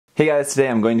Hey guys, today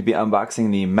I'm going to be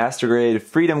unboxing the Master Grade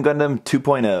Freedom Gundam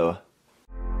 2.0.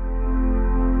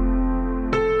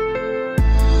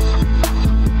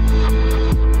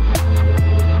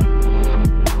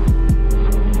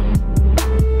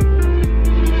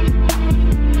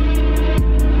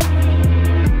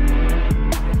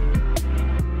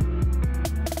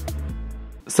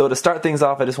 So to start things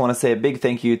off, I just want to say a big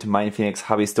thank you to MindFenix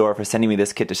Hobby Store for sending me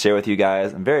this kit to share with you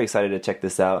guys. I'm very excited to check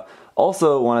this out.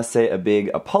 Also want to say a big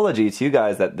apology to you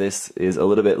guys that this is a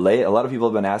little bit late. A lot of people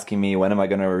have been asking me, when am I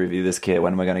going to review this kit?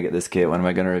 When am I going to get this kit? When am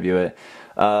I going to review it?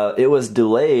 It was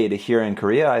delayed here in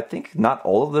Korea. I think not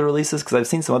all of the releases, because I've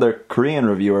seen some other Korean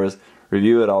reviewers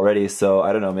review it already. So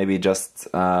I don't know, maybe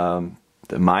just mine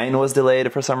was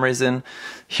delayed for some reason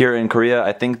here in Korea.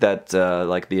 I think that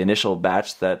like the initial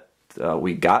batch that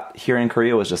we got here in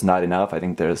Korea was just not enough. I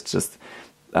think there's just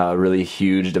really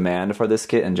huge demand for this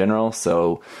kit in general,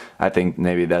 so I think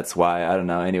maybe that's why, I don't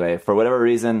know. Anyway, for whatever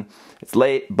reason, it's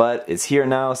late, but it's here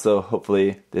now, so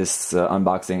hopefully this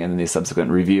unboxing and then the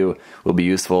subsequent review will be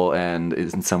useful and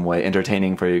is in some way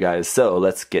entertaining for you guys. So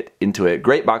let's get into it.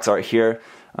 Great box art here.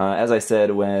 As I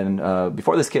said when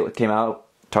before this kit came out,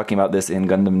 talking about this in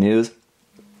Gundam News,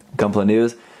 Gunpla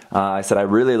News, I said I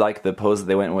really like the pose that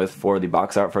they went with for the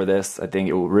box art for this. I think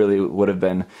it really would have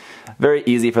been very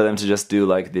easy for them to just do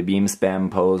like the beam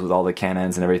spam pose with all the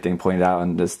cannons and everything pointed out,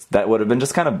 and just that would have been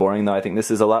just kind of boring though. I think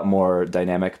this is a lot more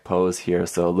dynamic pose here,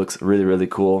 so it looks really, really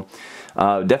cool.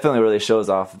 Definitely really shows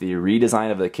off the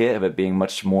redesign of the kit, of it being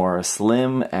much more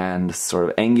slim and sort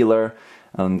of angular.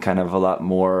 Kind of a lot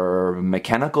more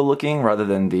mechanical looking rather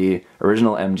than the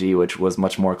original MG, which was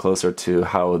much more closer to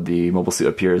how the mobile suit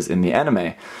appears in the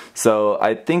anime. So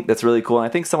I think that's really cool, and I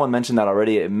think someone mentioned that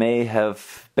already. It may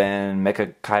have been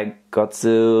Mecha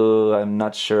Kaigotsu. I'm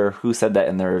not sure who said that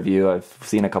in their review. I've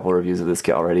seen a couple of reviews of this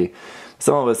kit already.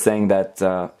 Someone was saying that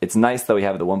it's nice that we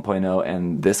have the 1.0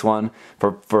 and this one.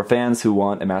 For fans who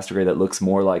want a Master Grade that looks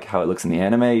more like how it looks in the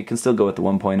anime, you can still go with the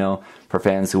 1.0. For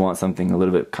fans who want something a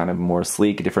little bit kind of more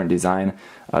sleek, different design,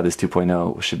 this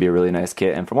 2.0 should be a really nice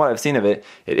kit. And from what I've seen of it,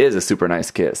 it is a super nice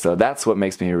kit. So that's what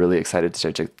makes me really excited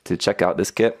to check out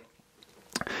this kit.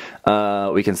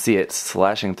 We can see it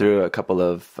slashing through a couple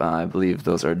of, I believe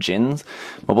those are Jin's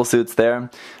mobile suits there.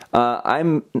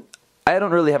 I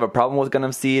don't really have a problem with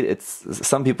Gundam Seed.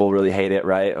 Some people really hate it,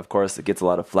 right? Of course, it gets a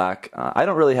lot of flack. I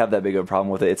don't really have that big of a problem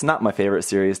with it. It's not my favorite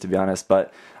series, to be honest,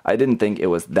 but I didn't think it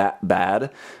was that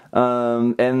bad.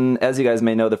 And as you guys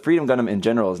may know, the Freedom Gundam in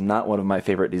general is not one of my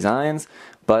favorite designs,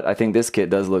 but I think this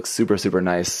kit does look super, super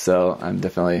nice, so I'm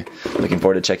definitely looking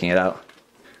forward to checking it out.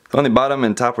 So on the bottom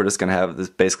and top, we're just going to have this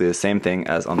basically the same thing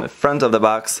as on the front of the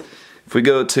box. If we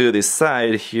go to the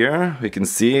side here, we can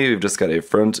see we've just got a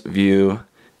front view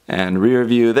and rear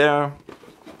view there.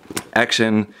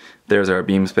 Action, there's our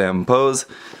beam spam pose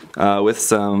with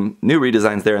some new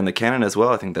redesigns there in the cannon as well.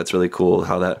 I think that's really cool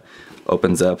how that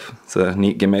opens up. It's a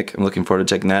neat gimmick. I'm looking forward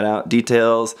to checking that out.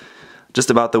 Details just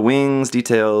about the wings,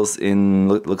 details in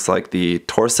looks like the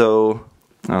torso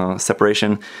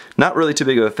separation. Not really too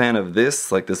big of a fan of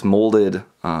this, like this molded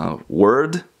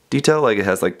word detail, like it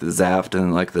has like the Zaft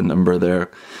and like the number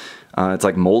there. It's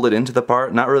like molded into the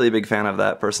part. Not really a big fan of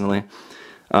that personally.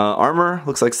 Armor,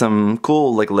 looks like some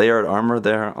cool like layered armor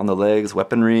there on the legs,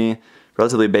 weaponry,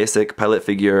 relatively basic pilot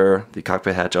figure, the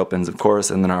cockpit hatch opens of course,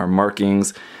 and then our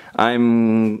markings.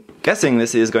 I'm guessing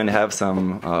this is going to have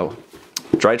some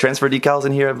dry transfer decals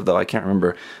in here, though I can't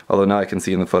remember, although now I can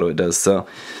see in the photo it does. So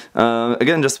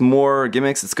again, just more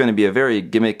gimmicks. It's going to be a very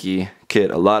gimmicky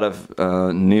kit, a lot of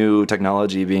new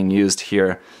technology being used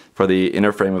here for the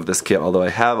inner frame of this kit, although I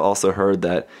have also heard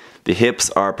that the hips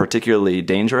are particularly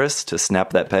dangerous to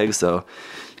snap that peg, so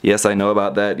yes, I know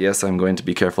about that. Yes, I'm going to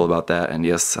be careful about that, and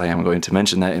yes, I am going to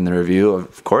mention that in the review,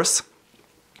 of course.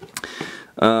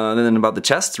 Then about the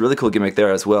chest, really cool gimmick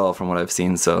there as well from what I've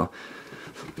seen, so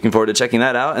looking forward to checking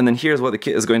that out. And then here's what the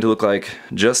kit is going to look like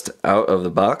just out of the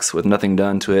box with nothing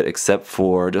done to it except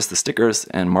for just the stickers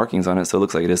and markings on it, so it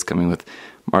looks like it is coming with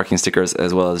marking stickers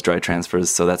as well as dry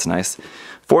transfers, so that's nice.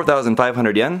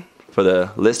 4,500 yen. For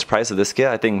the list price of this kit,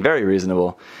 I think very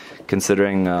reasonable,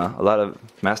 considering a lot of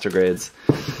Master Grades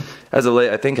as of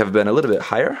late I think have been a little bit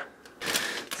higher.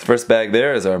 The first bag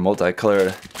there is our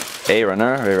multicolored A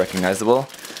runner, very recognizable.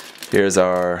 Here's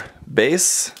our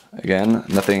base, again,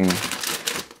 nothing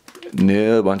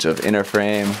new, a bunch of inner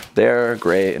frame there,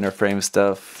 gray inner frame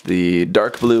stuff, the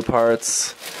dark blue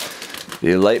parts,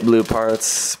 the light blue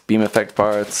parts, beam effect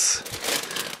parts,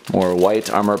 more white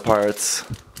armor parts,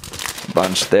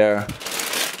 bunch there,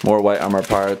 more white armor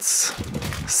parts,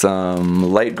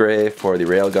 some light gray for the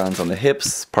railguns on the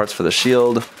hips, parts for the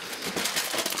shield,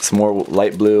 Some more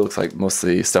light blue, looks like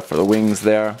mostly stuff for the wings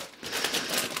there.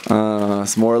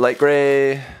 Some more light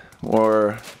gray,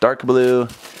 more dark blue,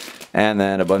 and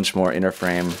then a bunch more inner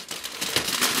frame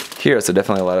here. So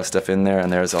definitely a lot of stuff in there,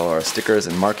 and there's all our stickers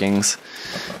and markings.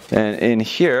 And in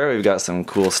here we've got some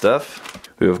cool stuff.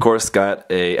 We've of course got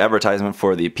a advertisement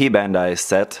for the P Bandai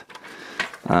set.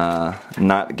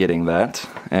 Not getting that,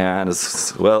 and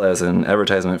as well as an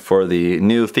advertisement for the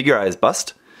new Figureize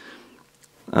bust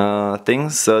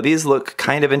things. So these look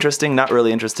kind of interesting. Not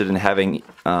really interested in having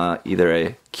either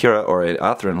a Kira or an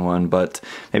Atherin one, but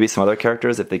maybe some other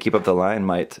characters, if they keep up the line,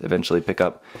 might eventually pick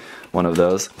up one of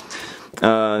those.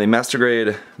 The Master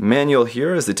Grade manual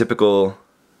here is the typical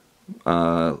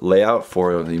layout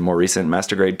for the more recent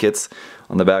Master Grade kits.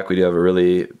 On the back we do have a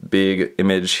really big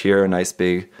image here, a nice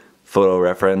big photo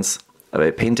reference of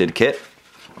a painted kit.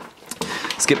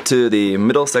 Skip to the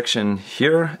middle section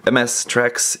here, MS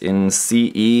tracks in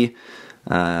CE.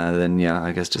 Then yeah,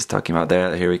 I guess just talking about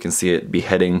that, here we can see it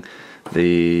beheading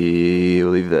the, I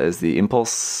believe that is the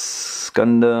Impulse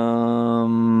Gundam,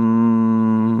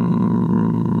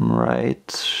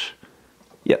 right?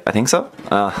 Yeah, I think so.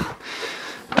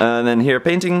 And then here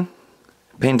painting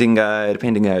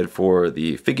guide for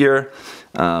the figure.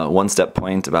 One-step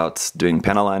point about doing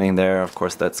panel lining there. Of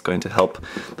course, that's going to help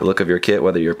the look of your kit,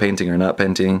 whether you're painting or not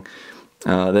painting.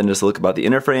 Then just a look about the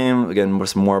inner frame. Again,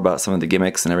 some more about some of the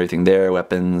gimmicks and everything there.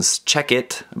 Weapons, check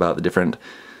it, about the different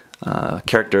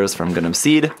characters from Gundam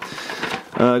Seed.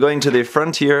 Going to the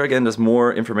front here, again, just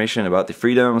more information about the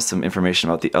Freedom, some information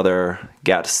about the other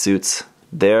GAT suits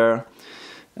there,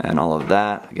 and all of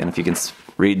that. Again, if you can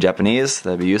read Japanese,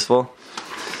 that'd be useful.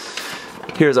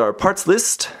 Here's our parts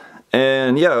list.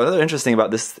 And yeah, another interesting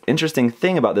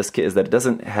thing about this kit is that it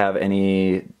doesn't have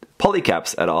any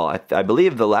polycaps at all. I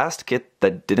believe the last kit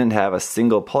that didn't have a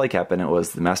single polycap in it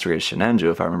was the Master Grade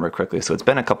Shinanju, if I remember correctly. So it's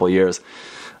been a couple years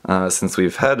since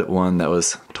we've had one that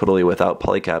was totally without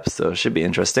polycaps, so it should be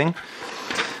interesting.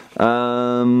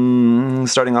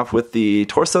 Starting off with the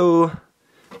torso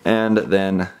and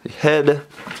then the head.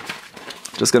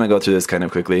 Just gonna go through this kind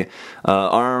of quickly.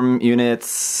 Arm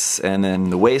units, and then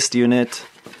the waist unit.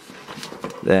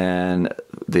 Then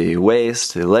the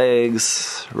waist, the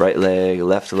legs, right leg,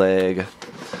 left leg,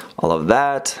 all of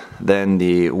that. Then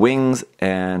the wings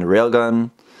and railgun.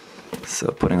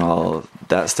 So putting all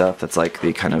that stuff, that's like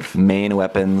the kind of main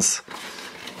weapons.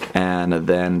 And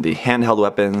then the handheld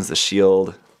weapons, the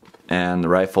shield and the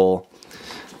rifle,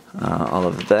 all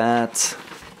of that.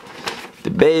 The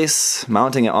base,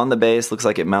 mounting it on the base, looks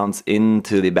like it mounts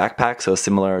into the backpack, so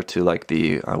similar to like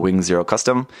the Wing Zero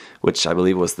Custom, which I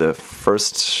believe was the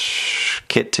first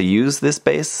kit to use this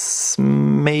base,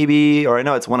 maybe, or I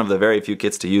know it's one of the very few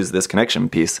kits to use this connection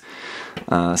piece,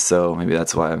 so maybe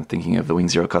that's why I'm thinking of the Wing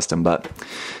Zero Custom, but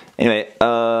anyway,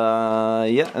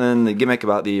 yeah, and then the gimmick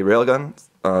about the railgun,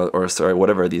 or sorry,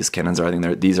 whatever these cannons are, I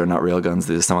think these are not railguns,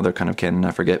 this is some other kind of cannon,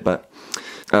 I forget, but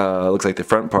looks like the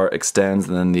front part extends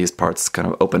and then these parts kind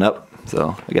of open up.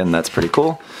 So again, that's pretty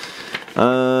cool.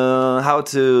 How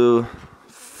to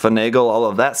finagle all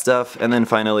of that stuff, and then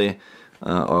finally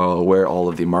where all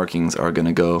of the markings are going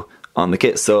to go on the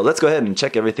kit. So let's go ahead and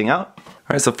check everything out.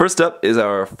 Alright, so first up is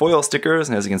our foil stickers,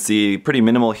 and as you can see, pretty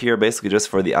minimal here, basically just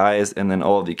for the eyes, and then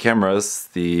all of the cameras,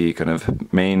 the kind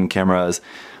of main cameras.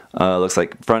 Looks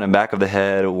like front and back of the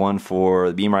head, one for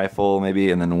the beam rifle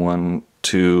maybe, and then one,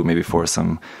 two, maybe for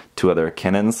two other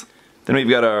cannons. Then we've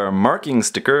got our marking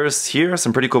stickers here,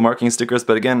 some pretty cool marking stickers,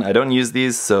 but again, I don't use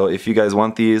these, so if you guys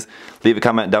want these, leave a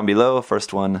comment down below,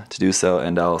 first one to do so,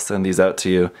 and I'll send these out to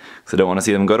you, because I don't want to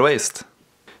see them go to waste.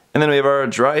 And then we have our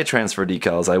dry transfer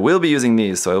decals. I will be using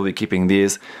these, so I will be keeping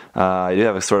these. I do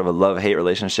have a sort of a love-hate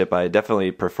relationship. I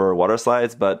definitely prefer water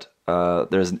slides, but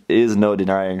there is no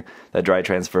denying that dry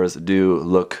transfers do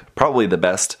look probably the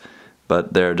best,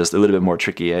 but they're just a little bit more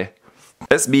tricky, eh?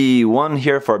 SB1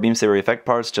 here for our beam saber effect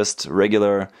parts, just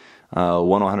regular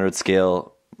 1/100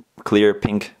 scale clear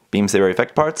pink beam saber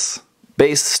effect parts.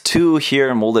 Base 2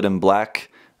 here molded in black,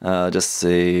 just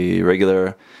a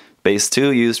regular base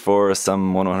 2 used for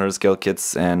some 1/100 scale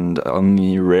kits and on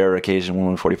the rare occasion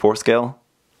 1/144 scale.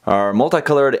 Our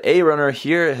multicolored A runner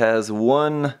here has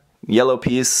one yellow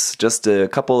piece, just a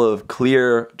couple of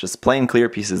clear, just plain clear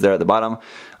pieces there at the bottom,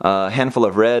 a handful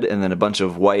of red, and then a bunch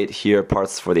of white here,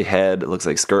 parts for the head, it looks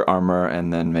like skirt armor,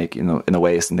 and then make, you know, in the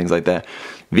waist and things like that.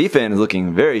 V-fin is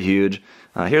looking very huge.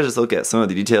 Here's just a look at some of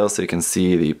the details so you can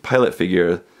see the pilot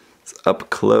figure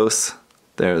up close.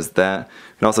 There's that.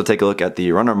 You can also take a look at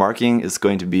the runner marking. It's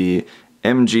going to be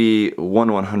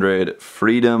MG1100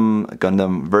 Freedom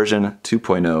Gundam version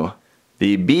 2.0.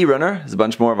 The B runner is a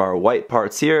bunch more of our white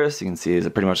parts here, so you can see it's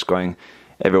pretty much going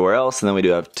everywhere else. And then we do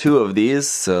have 2 of these,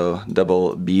 so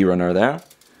double B runner there.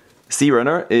 C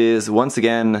runner is once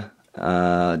again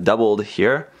doubled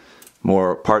here,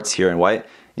 more parts here in white.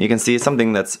 And you can see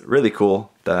something that's really cool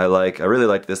that I like. I really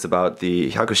like this about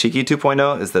the Hyakushiki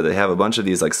 2.0 is that they have a bunch of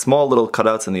these like small little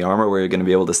cutouts in the armor where you're going to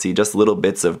be able to see just little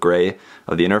bits of gray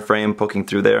of the inner frame poking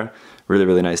through there. Really,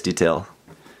 really nice detail.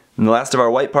 And the last of our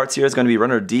white parts here is going to be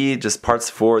runner D, just parts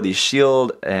for the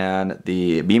shield and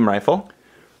the beam rifle.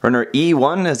 Runner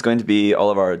E1 is going to be all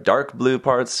of our dark blue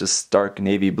parts, just dark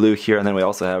navy blue here, and then we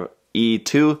also have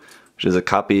E2, which is a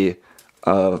copy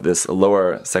of this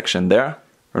lower section there.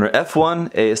 Runner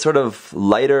F1, a sort of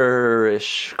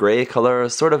lighter-ish gray color,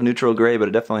 sort of neutral gray, but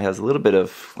it definitely has a little bit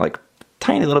of, like,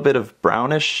 tiny little bit of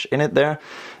brownish in it there.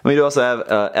 And we do also have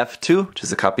F2, which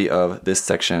is a copy of this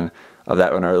section of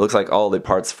that runner. It looks like all the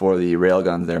parts for the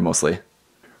railguns there mostly.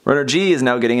 Runner G is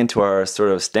now getting into our sort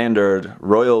of standard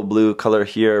royal blue color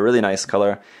here, really nice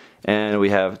color. And we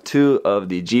have 2 of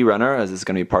the G runner, as it's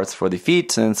going to be parts for the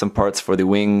feet and some parts for the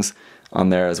wings on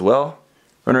there as well.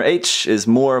 Runner H is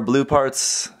more blue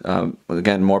parts,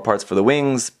 again more parts for the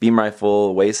wings, beam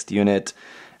rifle, waist unit,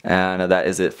 and that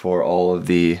is it for all of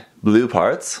the blue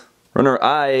parts. Runner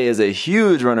I is a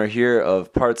huge runner here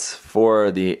of parts for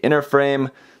the inner frame.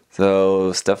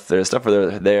 So there's stuff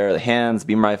for there, the hands,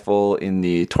 beam rifle, in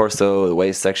the torso, the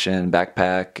waist section,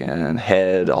 backpack, and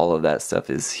head, all of that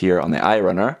stuff is here on the I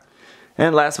runner.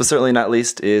 And last but certainly not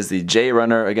least is the J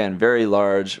runner, again very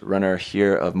large runner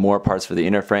here of more parts for the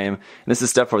inner frame. And this is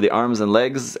stuff for the arms and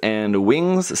legs and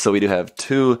wings, so we do have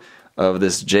 2 of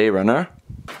this J runner.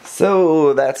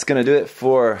 So that's going to do it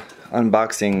for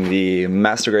unboxing the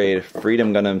Master Grade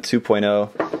Freedom Gundam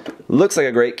 2.0. Looks like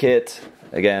a great kit.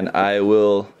 Again, I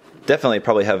will definitely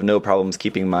probably have no problems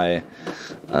keeping my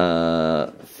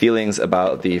feelings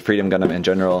about the Freedom Gundam in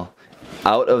general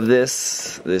out of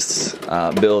this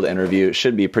build and review. It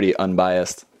should be pretty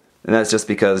unbiased. And that's just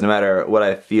because no matter what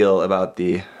I feel about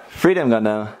the Freedom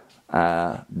Gundam,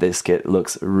 this kit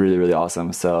looks really, really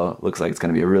awesome. So it looks like it's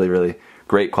going to be a really, really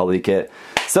great quality kit.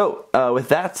 So with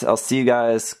that, I'll see you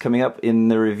guys coming up in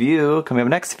the review coming up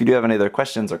next. If you do have any other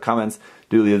questions or comments,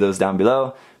 do leave those down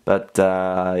below. But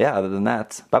yeah, other than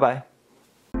that, bye-bye.